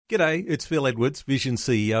G'day, it's Phil Edwards, Vision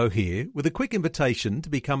CEO here, with a quick invitation to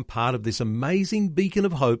become part of this amazing beacon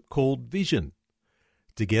of hope called Vision.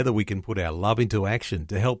 Together we can put our love into action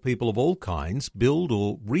to help people of all kinds build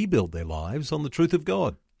or rebuild their lives on the truth of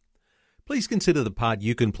God. Please consider the part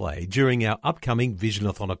you can play during our upcoming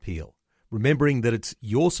Visionathon appeal, remembering that it's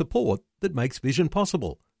your support that makes Vision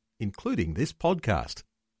possible, including this podcast.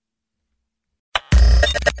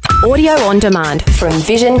 Audio on demand from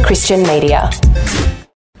Vision Christian Media.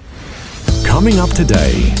 Coming up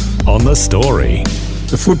today on The Story.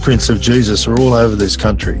 The footprints of Jesus are all over this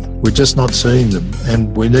country. We're just not seeing them.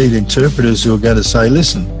 And we need interpreters who are going to say,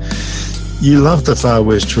 listen, you love the Far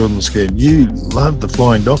West Children's Scheme. You love the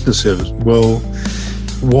Flying Doctor Service. Well,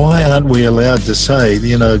 why aren't we allowed to say,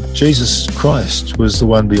 Jesus Christ was the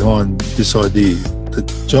one behind this idea,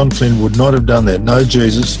 that John Flynn would not have done that. No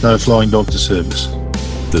Jesus, no Flying Doctor Service.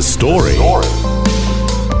 The Story.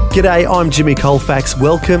 G'day, I'm Jimmy Colfax.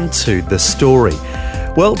 Welcome to The Story.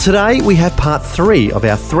 Well, today we have part 3 of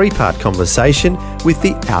our 3-part conversation with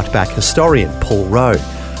the Outback historian, Paul Rowe.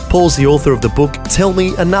 Paul's the author of the book Tell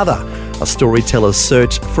Me Another, a storyteller's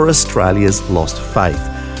search for Australia's lost faith.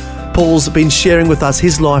 Paul's been sharing with us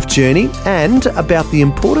his life journey and about the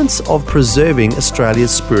importance of preserving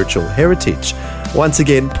Australia's spiritual heritage. Once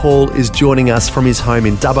again, Paul is joining us from his home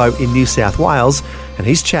in Dubbo in New South Wales, and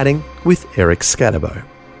he's chatting with Eric Scatterbo.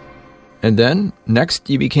 And then,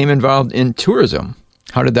 next, you became involved in tourism.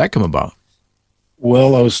 How did that come about?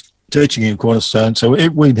 Well, I was teaching in Cornerstone, so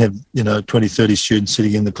we'd have, 20, 30 students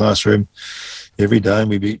sitting in the classroom every day, and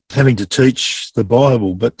we'd be having to teach the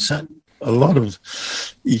Bible, but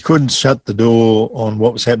you couldn't shut the door on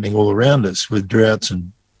what was happening all around us with droughts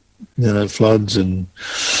and, floods and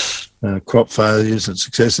crop failures and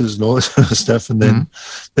successes and all that sort of stuff. And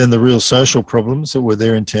then the real social problems that were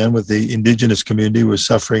there in town with the Indigenous community was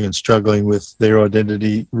suffering and struggling with their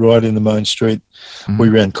identity right in the main street. We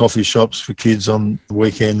ran coffee shops for kids on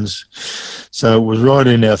weekends. So it was right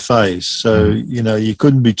in our face. So, you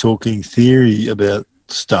couldn't be talking theory about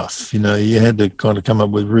stuff. You had to kind of come up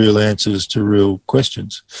with real answers to real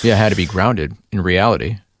questions. Yeah, it had to be grounded in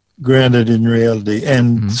reality.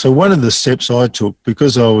 And so one of the steps I took,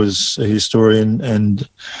 because I was a historian and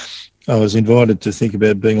I was invited to think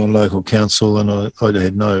about being on local council, and I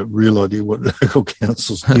had no real idea what local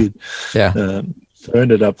councils did. So I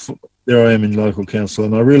ended up, there I am in local council,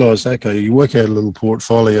 and I realised, okay, you work out a little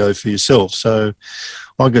portfolio for yourself. So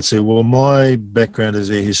I could say, well, my background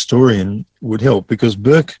as a historian would help, because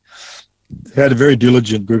Burke had a very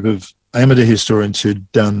diligent group of amateur historians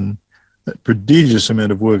who'd done a prodigious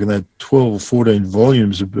amount of work, and they had 12 or 14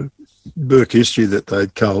 volumes of Burke history that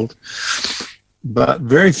they'd culled. But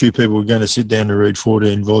very few people were going to sit down and read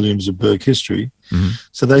 14 volumes of Burke history.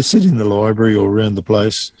 So they sit in the library or around the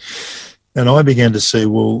place. And I began to see,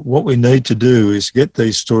 well, what we need to do is get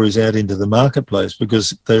these stories out into the marketplace,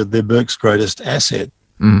 because they're Burke's greatest asset.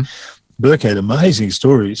 Burke had amazing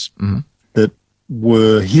stories that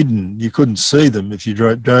were hidden. You couldn't see them. If you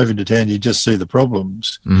drove into town, you'd just see the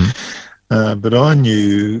problems. But I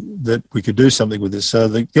knew that we could do something with this. So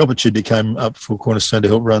the opportunity came up for Cornerstone to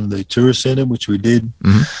help run the tourist centre, which we did.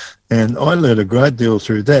 And I learned a great deal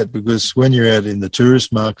through that, because when you're out in the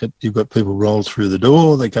tourist market, you've got people roll through the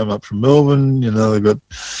door. They come up from Melbourne, they've got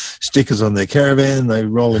stickers on their caravan. They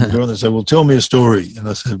roll in the door and they say, well, tell me a story. And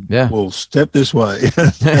I said, well, step this way.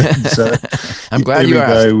 So I'm glad you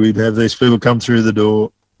asked. Every day we'd have these people come through the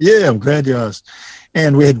door. Yeah, I'm glad you asked.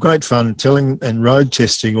 And we had great fun telling and road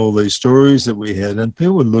testing all these stories that we had. And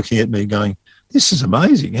people were looking at me going, this is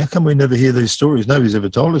amazing. How come we never hear these stories? Nobody's ever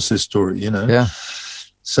told us this story, Yeah.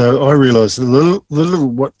 So I realised the little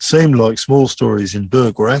what seemed like small stories in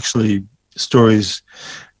Burke were actually stories,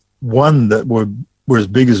 one, that were as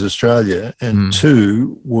big as Australia, and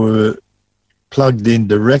two, were plugged in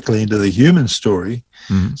directly into the human story.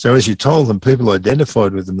 So as you told them, people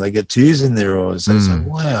identified with them. They get tears in their eyes. They say,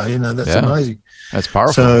 wow, that's amazing. That's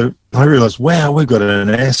powerful. So I realised, wow, we've got an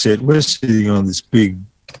asset. We're sitting on this big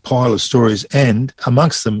pile of stories, and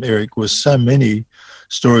amongst them, Eric, was so many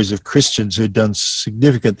stories of Christians who'd done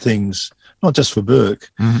significant things, not just for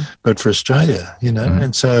Burke, but for Australia,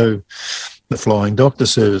 And so the Flying Doctor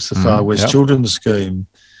Service, the Far West Children's Scheme,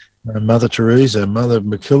 Mother Teresa, Mother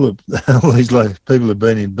MacKillop, all these people have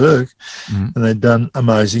been in Burke, and they've done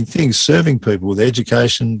amazing things, serving people with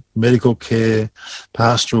education, medical care,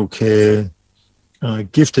 pastoral care,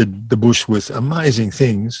 gifted the bush with amazing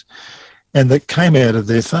things, and that came out of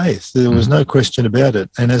their faith. There was no question about it.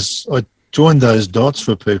 And as I joined those dots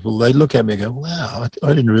for people, they look at me and go, wow, I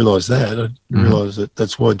didn't realise that. I didn't realise that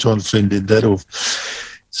that's why John Flynn did that.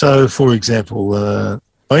 So, for example,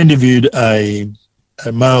 I interviewed a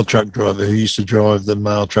a mail truck driver who used to drive the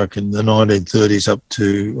mail truck in the 1930s up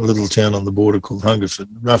to a little town on the border called Hungerford,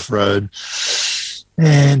 rough road.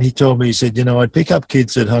 And he told me, he said, I'd pick up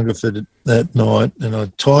kids at Hungerford that night and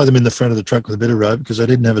I'd tie them in the front of the truck with a bit of rope because I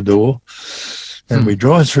didn't have a door. And we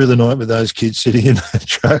drive through the night with those kids sitting in the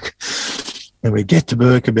truck. And we get to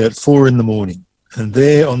Bourke about 4 a.m. And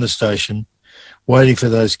there on the station, waiting for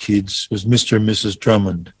those kids, was Mr. and Mrs.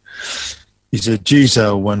 Drummond. He said, geez, they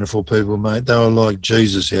were wonderful people, mate. They were like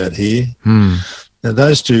Jesus out here. Now,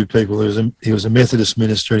 those two people, he was a Methodist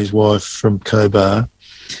minister and his wife from Cobar.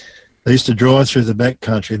 They used to drive through the back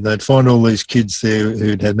country and they'd find all these kids there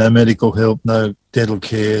who'd had no medical help, no dental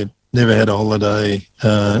care, never had a holiday,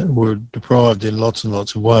 were deprived in lots and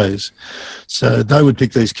lots of ways. So they would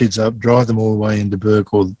pick these kids up, drive them all the way into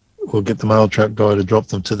Bourke or get the mail truck guy to drop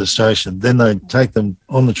them to the station. Then they'd take them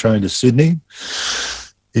on the train to Sydney.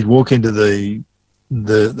 He'd walk into the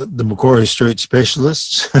Macquarie Street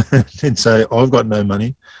specialists and say, I've got no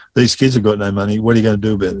money. These kids have got no money. What are you going to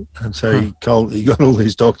do about it? And so he got all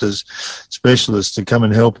these doctors, specialists to come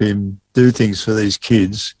and help him do things for these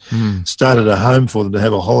kids. Started a home for them to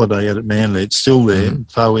have a holiday out at Manly. It's still there,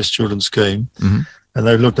 Far West Children's Scheme. And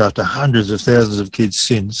they've looked after hundreds of thousands of kids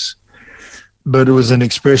since. But it was an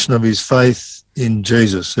expression of his faith in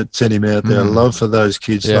Jesus that sent him out there, love for those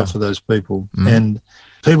kids, love for those people. And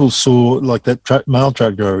people saw, like that mail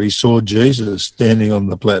truck driver, he saw Jesus standing on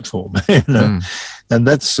the platform. And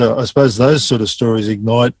that's, I suppose, those sort of stories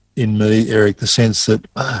ignite in me, Eric, the sense that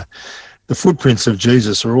the footprints of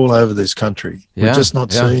Jesus are all over this country. We're just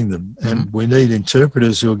not seeing them. And we need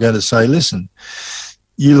interpreters who are going to say, listen,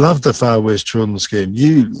 you love the Far West Children's Scheme.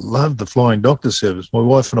 You love the Flying Doctor Service. My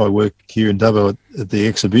wife and I work here in Dubbo at the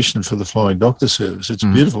exhibition for the Flying Doctor Service. It's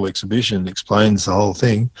a beautiful exhibition, explains the whole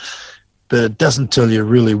thing. But it doesn't tell you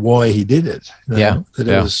really why he did it. That it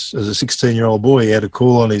was, as a 16-year-old boy, he had a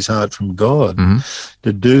call on his heart from God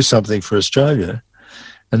to do something for Australia.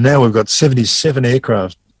 And now we've got 77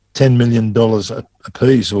 aircraft, $10 million a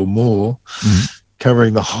piece or more,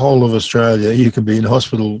 covering the whole of Australia. You can be in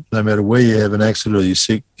hospital no matter where you have an accident or you're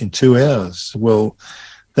sick in 2 hours. Well,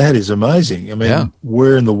 that is amazing. I mean,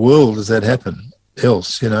 where in the world does that happen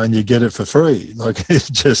else, and you get it for free? Like, it's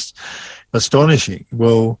just astonishing.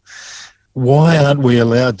 Well, why aren't we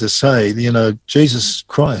allowed to say, Jesus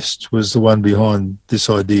Christ was the one behind this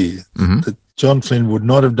idea, that John Flynn would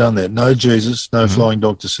not have done that. No Jesus, no Flying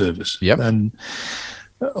Doctor Service. And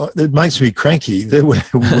it makes me cranky that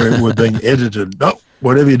we're being edited. No,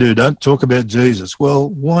 whatever you do, don't talk about Jesus. Well,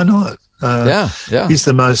 why not? He's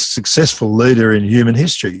the most successful leader in human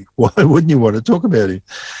history. Why wouldn't you want to talk about him?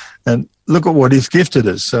 And look at what he's gifted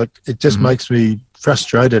us. So it just makes me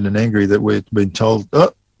frustrated and angry that we've been told,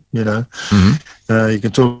 you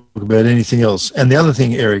can talk about anything else. And the other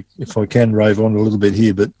thing, Eric, if I can rave on a little bit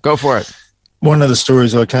here, but go for it. One of the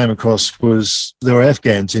stories I came across was there were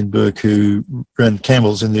Afghans in Bourke who ran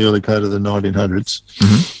camels in the early part of the 1900s.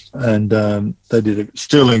 And they did a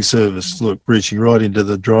sterling service, reaching right into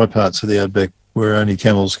the dry parts of the outback where only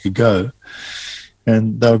camels could go.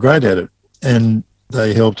 And they were great at it. And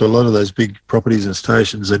they helped a lot of those big properties and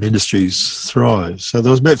stations and industries thrive. So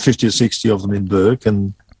there was about 50 or 60 of them in Bourke,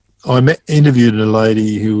 and I interviewed a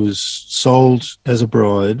lady who was sold as a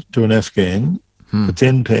bride to an Afghan for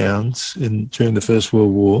 £10 during the First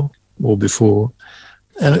World War or before.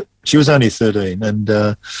 And she was only 13,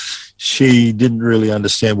 and she didn't really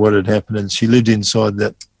understand what had happened, and she lived inside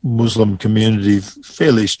that Muslim community,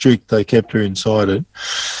 fairly strict. They kept her inside it.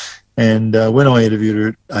 And when I interviewed her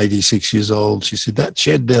at 86 years old, she said, that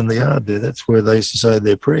shed down the yard there, that's where they used to say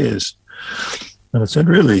their prayers. And I said,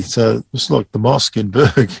 really? So it was like the mosque in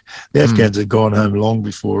Bourke. The Afghans had gone home long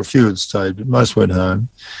before. A few had stayed, but most went home.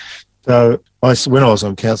 So when I was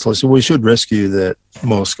on council, I said, we should rescue that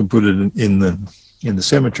mosque and put it in the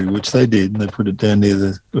cemetery, which they did, and they put it down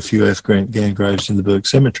near a few Afghan graves in the Bourke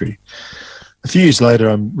Cemetery. A few years later,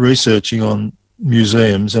 I'm researching on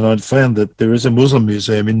museums, and I'd found that there is a Muslim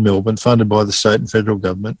museum in Melbourne funded by the state and federal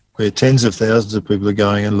government where tens of thousands of people are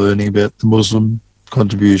going and learning about the Muslim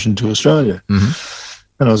contribution to Australia. And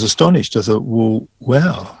I was astonished. I thought, well,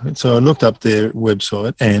 wow. And so I looked up their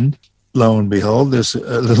website, and lo and behold, there's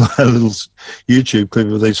a little YouTube clip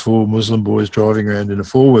of these 4 Muslim boys driving around in a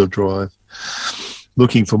 4-wheel drive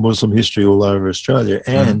looking for Muslim history all over Australia.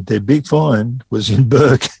 And their big find was in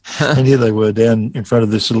Bourke. And here they were down in front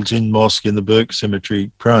of this little tin mosque in the Bourke Cemetery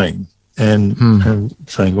praying and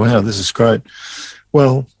saying, wow, this is great.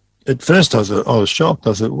 Well, at first I was shocked.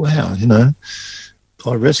 I thought, wow,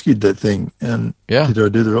 I rescued that thing, and did I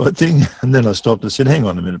do the right thing? And then I stopped and said, hang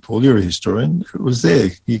on a minute, Paul, you're a historian. It was there.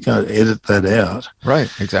 You can't edit that out. Right,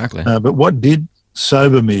 exactly. But what did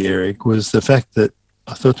sober me, Eric, was the fact that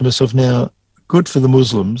I thought to myself, now, good for the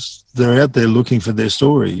Muslims. They're out there looking for their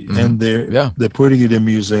story, and they're putting it in a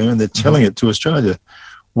museum and they're telling it to Australia.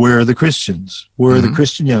 Where are the Christians? Where are the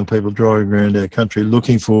Christian young people driving around our country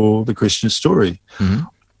looking for the Christian story?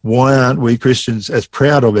 Why aren't we Christians as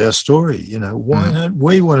proud of our story? You know, why don't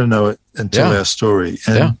we want to know it and tell our story?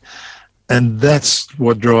 And that's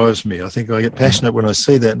what drives me. I think I get passionate when I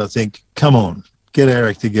see that, and I think, come on, get our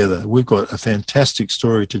act together. We've got a fantastic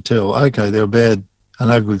story to tell. Okay, there are bad and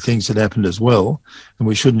ugly things that happened as well, and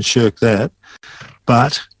we shouldn't shirk that.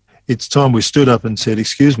 But it's time we stood up and said,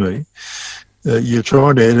 excuse me, you're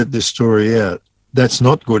trying to edit this story out. That's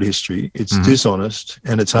not good history. It's dishonest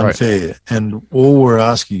and it's unfair. Right. And all we're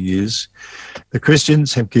asking is, the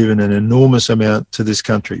Christians have given an enormous amount to this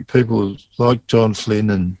country. People like John Flynn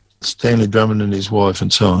and Stanley Drummond and his wife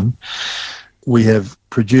and so on. We have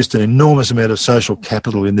produced an enormous amount of social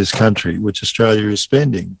capital in this country, which Australia is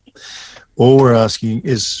spending. All we're asking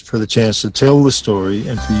is for the chance to tell the story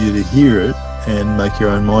and for you to hear it and make your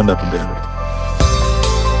own mind up about it.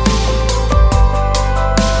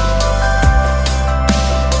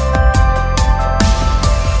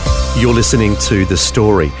 You're listening to The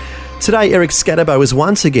Story. Today, Eric Scatterbo is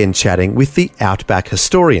once again chatting with the Outback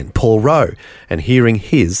historian, Paul Rowe, and hearing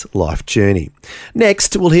his life journey.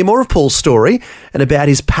 Next, we'll hear more of Paul's story and about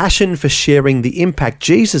his passion for sharing the impact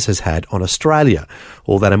Jesus has had on Australia.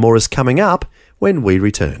 All that and more is coming up when we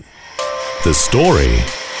return. The Story.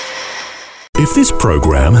 If this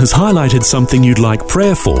program has highlighted something you'd like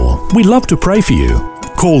prayer for, we'd love to pray for you.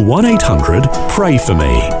 Call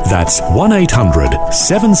 1-800-PRAY-FOR-ME. That's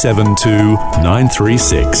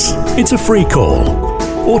 1-800-772-936. It's a free call.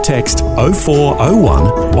 Or text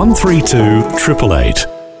 0401 132 888.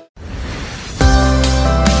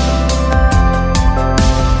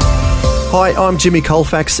 Hi, I'm Jimmy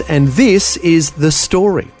Colfax, and this is The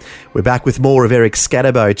Story. We're back with more of Eric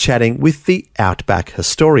Scatterbo chatting with the Outback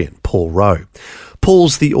historian, Paul Rowe.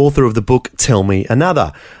 Paul's the author of the book Tell Me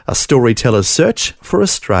Another, a storyteller's search for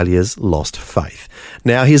Australia's lost faith.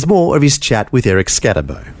 Now here's more of his chat with Eric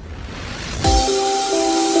Scatterbo.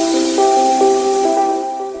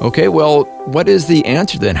 Okay, well, what is the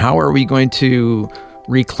answer then? How are we going to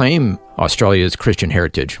reclaim Australia's Christian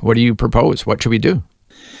heritage? What do you propose? What should we do?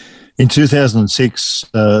 In 2006,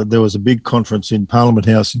 there was a big conference in Parliament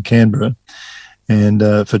House in Canberra, and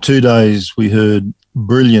for 2 days we heard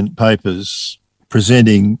brilliant papers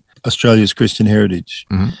presenting Australia's Christian heritage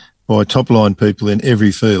by top-line people in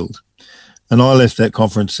every field. And I left that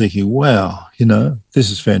conference thinking, wow, you know,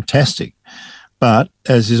 this is fantastic. But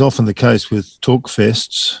as is often the case with talk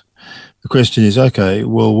fests, the question is, okay,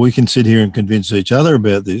 well, we can sit here and convince each other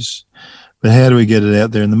about this, but how do we get it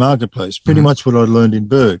out there in the marketplace? Pretty much what I learned in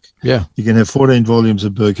Burke. Yeah. You can have 14 volumes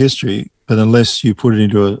of Burke history, but unless you put it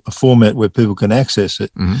into a format where people can access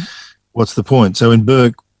it, what's the point? So in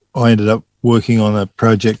Burke, I ended up working on a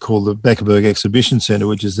project called the Backerberg Exhibition Centre,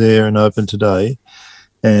 which is there and open today.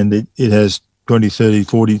 And it has 20, 30,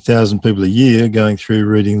 40,000 people a year going through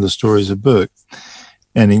reading the stories of Burke.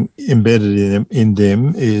 And embedded in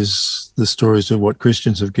them is the stories of what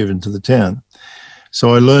Christians have given to the town.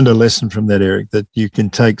 So I learned a lesson from that, Eric, that you can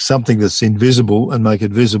take something that's invisible and make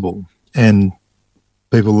it visible, and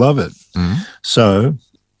people love it. So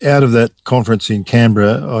out of that conference in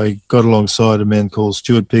Canberra, I got alongside a man called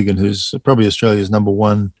Stuart Piggin, who's probably Australia's number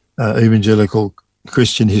one evangelical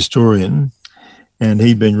Christian historian, and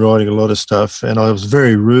he'd been writing a lot of stuff, and I was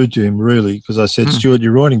very rude to him, really, because I said, Stuart,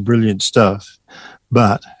 you're writing brilliant stuff,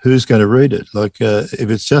 but who's going to read it? Like, if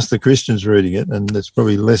it's just the Christians reading it, and it's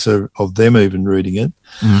probably lesser of them even reading it,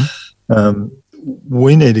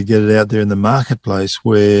 we need to get it out there in the marketplace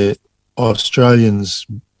where Australians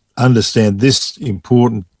understand this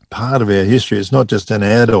important part of our history. It's not just an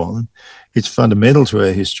add-on, it's fundamental to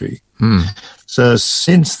our history. So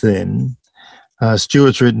since then,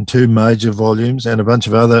 Stuart's written 2 major volumes, and a bunch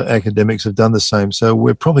of other academics have done the same. So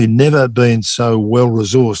we've probably never been so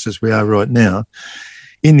well-resourced as we are right now.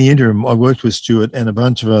 In the interim, I worked with Stuart and a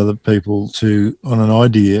bunch of other people on an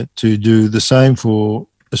idea to do the same for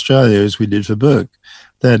Australia as we did for Burke.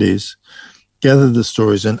 That is, gather the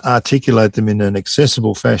stories and articulate them in an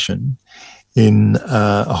accessible fashion in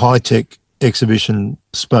a high-tech exhibition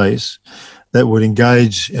space that would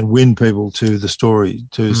engage and win people to the story,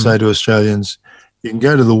 to say to Australians, you can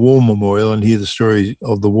go to the War Memorial and hear the story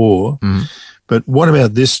of the war, but what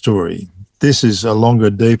about this story? This is a longer,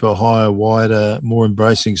 deeper, higher, wider, more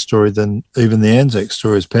embracing story than even the Anzac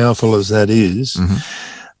story, as powerful as that is.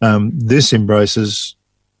 This embraces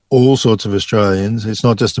all sorts of Australians. It's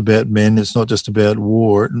not just about men. It's not just about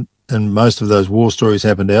war. And most of those war stories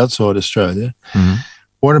happened outside Australia. Mm-hmm.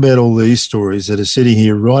 What about all these stories that are sitting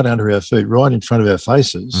here right under our feet, right in front of our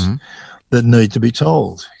faces, Mm-hmm. that need to be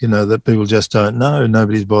told, that people just don't know.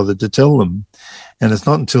 Nobody's bothered to tell them. And it's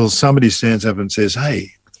not until somebody stands up and says,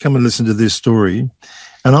 hey, come and listen to this story.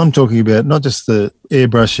 And I'm talking about not just the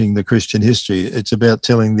airbrushing the Christian history, it's about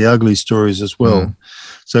telling the ugly stories as well. Mm.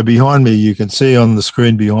 So behind me, you can see on the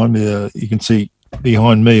screen behind me, you can see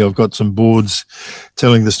behind me, I've got some boards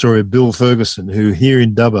telling the story of Bill Ferguson, who here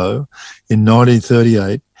in Dubbo in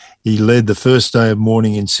 1938, he led the first day of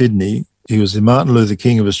mourning in Sydney. He was the Martin Luther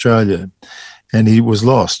King of Australia, and he was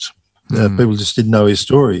lost. People just didn't know his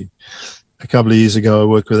story. A couple of years ago, I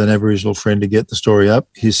worked with an Aboriginal friend to get the story up.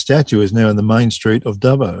 His statue is now in the main street of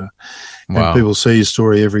Dubbo, and people see his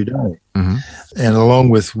story every day. Mm-hmm. And along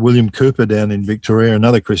with William Cooper down in Victoria,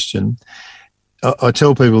 another Christian, I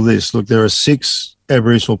tell people this, look, there are 6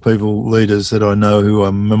 Aboriginal people leaders that I know who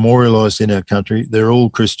are memorialised in our country. They're all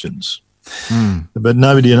Christians. But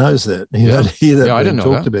nobody knows that. You don't hear that being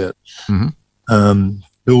talked about. Mm-hmm.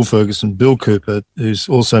 Bill Ferguson, Bill Cooper, who's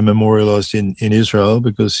also memorialised in Israel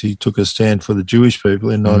because he took a stand for the Jewish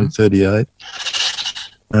people in 1938.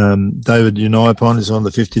 David Unaipon is on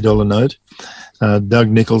the $50 note. Doug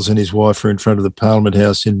Nichols and his wife are in front of the Parliament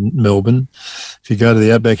House in Melbourne. If you go to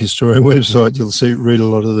the Outback Historian website, you'll read a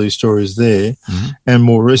lot of these stories there. Mm-hmm. And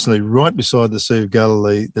more recently, right beside the Sea of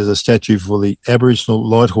Galilee, there's a statue for the Aboriginal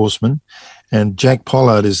light horseman. And Jack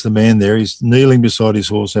Pollard is the man there. He's kneeling beside his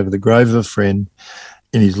horse over the grave of a friend.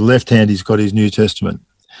 In his left hand, he's got his New Testament.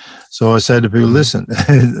 So I say to people, listen,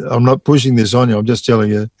 I'm not pushing this on you. I'm just telling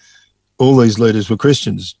you, all these leaders were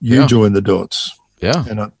Christians. You join the dots. Yeah.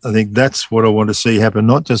 And I think that's what I want to see happen,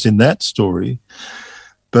 not just in that story,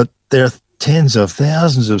 but there are tens of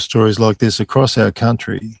thousands of stories like this across our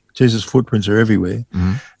country. Jesus' footprints are everywhere.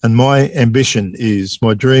 Mm-hmm. And my ambition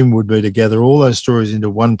my dream would be to gather all those stories into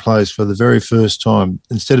one place for the very first time,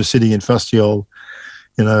 instead of sitting in fusty old,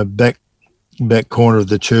 back corner of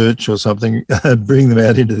the church or something, bring them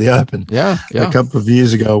out into the open. Yeah. A couple of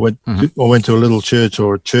years ago, I went to a little church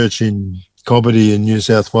or a church in Cobbitty in New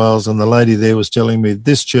South Wales, and the lady there was telling me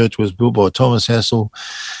this church was built by Thomas Hassel,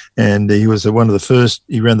 and he was one of the first.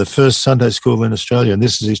 He ran the first Sunday school in Australia, and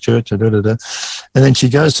this is his church. And then she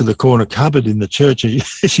goes to the corner cupboard in the church, and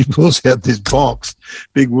she pulls out this box,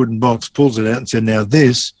 big wooden box, pulls it out, and said, "Now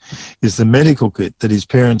this is the medical kit that his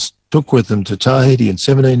parents took with them to Tahiti in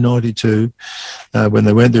 1792 when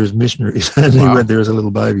they went there as missionaries, and he went there as a little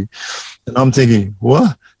baby." And I'm thinking,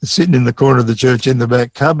 what? It's sitting in the corner of the church in the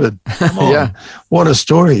back cupboard. Come on. What a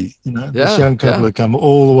story. This young couple have come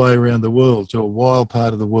all the way around the world to a wild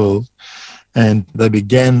part of the world, and they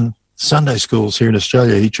began Sunday schools here in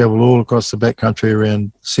Australia. He travelled all across the backcountry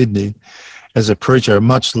around Sydney as a preacher, a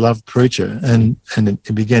much-loved preacher, and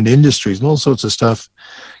he began industries and all sorts of stuff.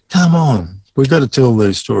 Come on. We've got to tell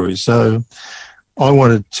these stories. So I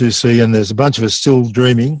wanted to see, and there's a bunch of us still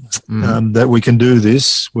dreaming that we can do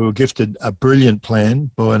this. We were gifted a brilliant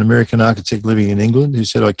plan by an American architect living in England who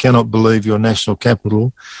said, "I cannot believe your national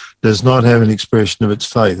capital does not have an expression of its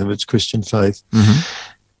faith, of its Christian faith." Mm-hmm.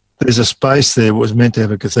 There's a space there that was meant to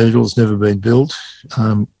have a cathedral. It's never been built.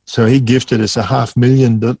 So he gifted us a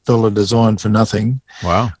 $500,000 design for nothing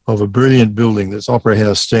of a brilliant building that's Opera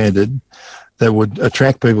House standard, that would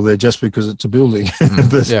attract people there just because it's a building.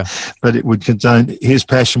 But it would contain, his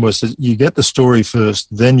passion was that you get the story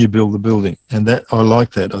first, then you build the building. And that, I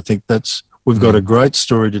like that. I think we've got a great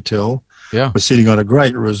story to tell. Yeah. We're sitting on a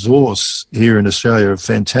great resource here in Australia of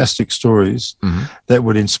fantastic stories that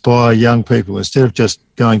would inspire young people, instead of just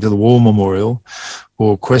going to the War Memorial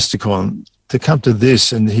or Questacon, to come to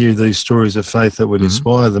this and hear these stories of faith that would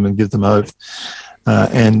inspire them and give them hope,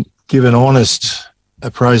 and give an honest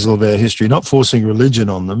appraisal of our history, not forcing religion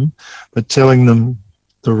on them, but telling them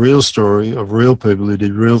the real story of real people who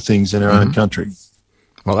did real things in our own country.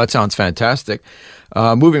 Well, that sounds fantastic.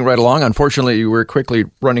 Moving right along, unfortunately, we're quickly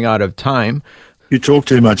running out of time. You talk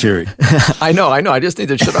too much, Eric. I know. I just need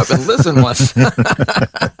to shut up and listen once.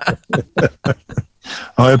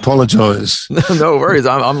 I apologize. No worries.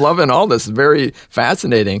 I'm loving all this. Very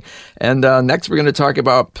fascinating. And next, we're going to talk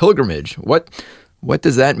about pilgrimage. What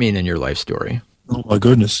does that mean in your life story? Oh, my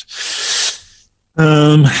goodness.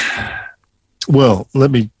 Well,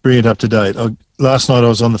 let me bring it up to date. Last night I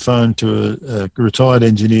was on the phone to a retired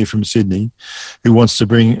engineer from Sydney who wants to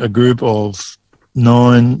bring a group of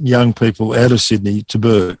 9 young people out of Sydney to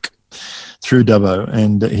Bourke through Dubbo,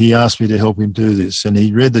 and he asked me to help him do this. And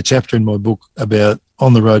he read the chapter in my book about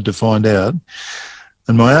On the Road to Find Out.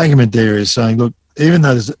 And my argument there is saying, look, even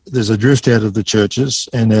though there's a drift out of the churches,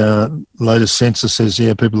 and our latest census says,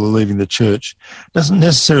 people are leaving the church, doesn't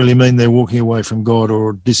necessarily mean they're walking away from God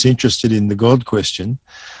or disinterested in the God question.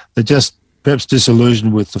 They're just perhaps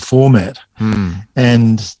disillusioned with the format.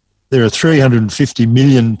 And there are 350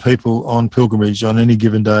 million people on pilgrimage on any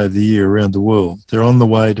given day of the year around the world. They're on the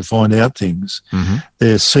way to find out things.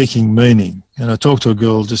 They're seeking meaning. And I talked to a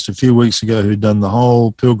girl just a few weeks ago who'd done the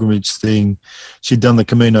whole pilgrimage thing. She'd done the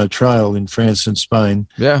Camino Trail in France and Spain,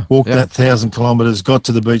 walked that 1,000 kilometres, got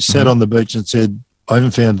to the beach, sat on the beach and said, I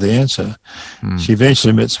haven't found the answer. She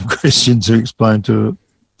eventually met some Christians who explained to her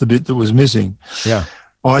the bit that was missing.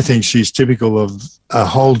 I think she's typical of a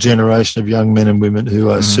whole generation of young men and women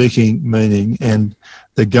who are seeking meaning, and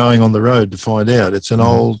they're going on the road to find out. It's an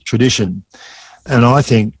old tradition. And I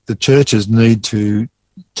think the churches need to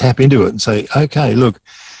tap into it and say, okay, look,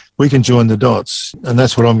 we can join the dots. And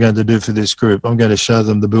that's what I'm going to do for this group. I'm going to show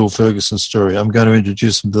them the Bill Ferguson story. I'm going to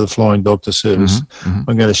introduce them to the Flying Doctor service. I'm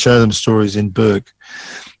going to show them stories in Burke.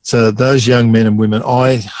 So those young men and women,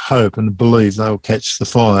 I hope and believe they'll catch the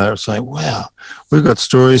fire, saying, wow, we've got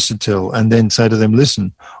stories to tell, and then say to them,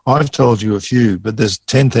 listen, I've told you a few, but there's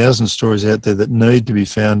 10,000 stories out there that need to be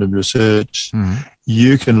found and researched.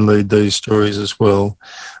 You can lead these stories as well.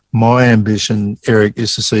 My ambition, Eric,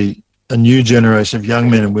 is to see a new generation of young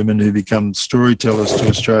men and women who become storytellers to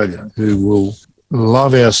Australia, who will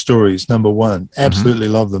love our stories, number one, absolutely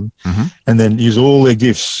love them, and then use all their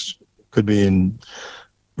gifts. Could be in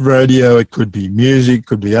radio, it could be music,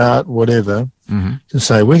 could be art, whatever, to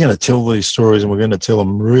say we're going to tell these stories and we're going to tell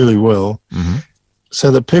them really well, so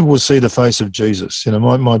that people will see the face of Jesus. You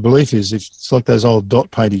know, my belief is, if it's like those old dot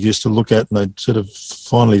paintings you used to look at and they'd sort of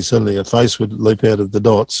suddenly a face would leap out of the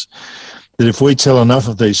dots, that if we tell enough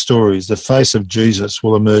of these stories, the face of Jesus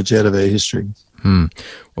will emerge out of our history.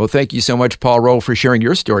 Well, thank you so much, Paul Rowe, for sharing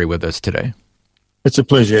your story with us today. It's a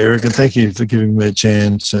pleasure, Eric, and thank you for giving me a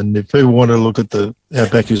chance. And if people want to look at the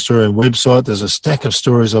Outback Historian website, there's a stack of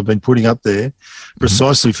stories I've been putting up there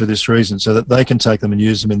precisely for this reason, so that they can take them and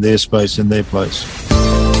use them in their space, in their place.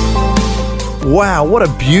 Wow, what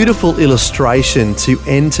a beautiful illustration to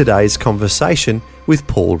end today's conversation with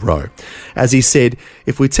Paul Rowe. As he said,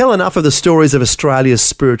 if we tell enough of the stories of Australia's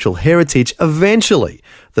spiritual heritage, eventually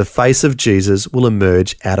the face of Jesus will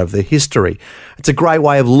emerge out of the history. It's a great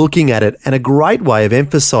way of looking at it, and a great way of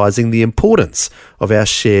emphasising the importance of our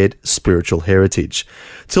shared spiritual heritage.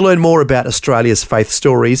 To learn more about Australia's faith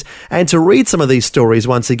stories and to read some of these stories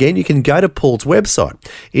once again, you can go to Paul's website.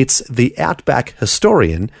 It's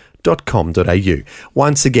theoutbackhistorian.com.au.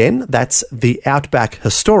 Once again, that's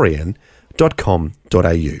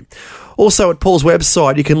theoutbackhistorian.com.au. Also at Paul's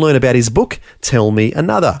website, you can learn about his book, Tell Me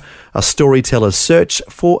Another, a storyteller's search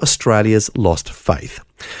for Australia's lost faith.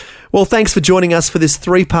 Well, thanks for joining us for this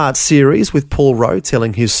 3-part series with Paul Rowe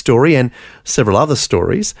telling his story and several other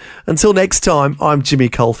stories. Until next time, I'm Jimmy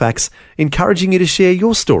Colfax, encouraging you to share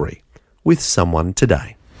your story with someone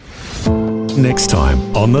today. Next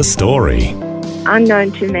time on The Story.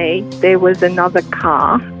 Unknown to me, there was another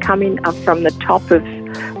car coming up from the top of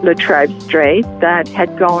Latrobe Street that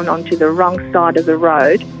had gone onto the wrong side of the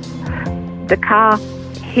road. The car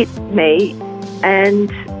hit me,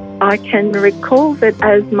 and I can recall that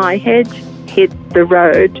as my head hit the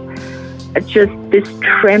road, just this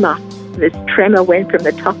tremor went from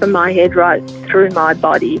the top of my head right through my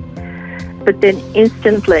body. But then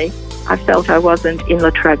instantly, I felt I wasn't in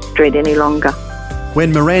Latrobe Street any longer.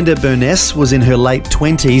 When Miranda Burness was in her late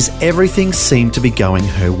 20s, everything seemed to be going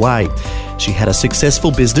her way. She had a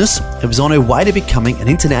successful business and was on her way to becoming an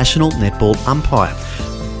international netball umpire.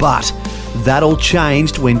 But that all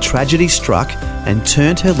changed when tragedy struck and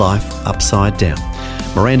turned her life upside down.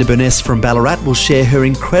 Miranda Burness from Ballarat will share her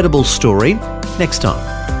incredible story next time.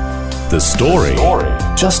 The Story.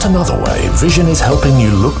 Just another way Vision is helping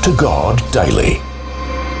you look to God daily.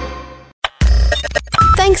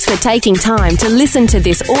 Thanks for taking time to listen to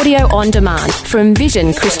this audio on demand from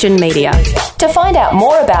Vision Christian Media. To find out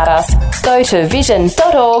more about us, go to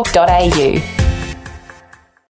vision.org.au.